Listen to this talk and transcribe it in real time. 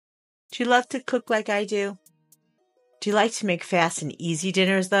Do you love to cook like I do? Do you like to make fast and easy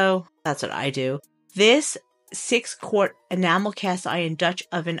dinners though? That's what I do. This 6-quart enamel cast iron Dutch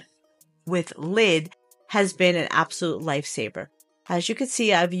oven with lid has been an absolute lifesaver. As you can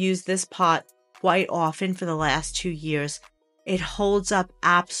see, I've used this pot quite often for the last 2 years. It holds up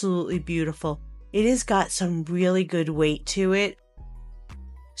absolutely beautiful. It has got some really good weight to it.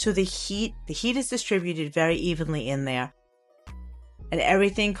 So the heat is distributed very evenly in there. And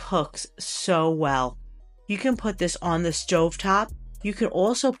everything cooks so well. You can put this on the stovetop. You can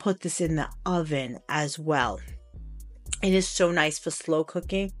also put this in the oven as well. It is so nice for slow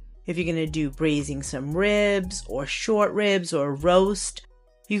cooking. If you're going to do braising some ribs or short ribs or roast,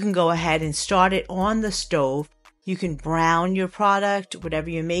 you can go ahead and start it on the stove. You can brown your product, whatever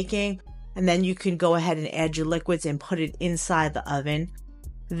you're making, and then you can go ahead and add your liquids and put it inside the oven.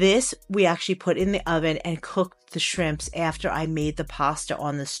 This we actually put in the oven and cooked the shrimps after I made the pasta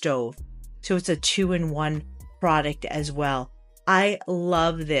on the stove. So it's a 2-in-1 product as well. I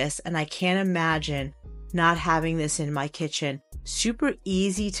love this and I can't imagine not having this in my kitchen. Super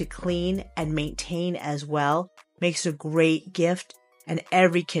easy to clean and maintain as well. Makes a great gift and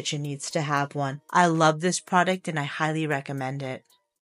every kitchen needs to have one. I love this product and I highly recommend it.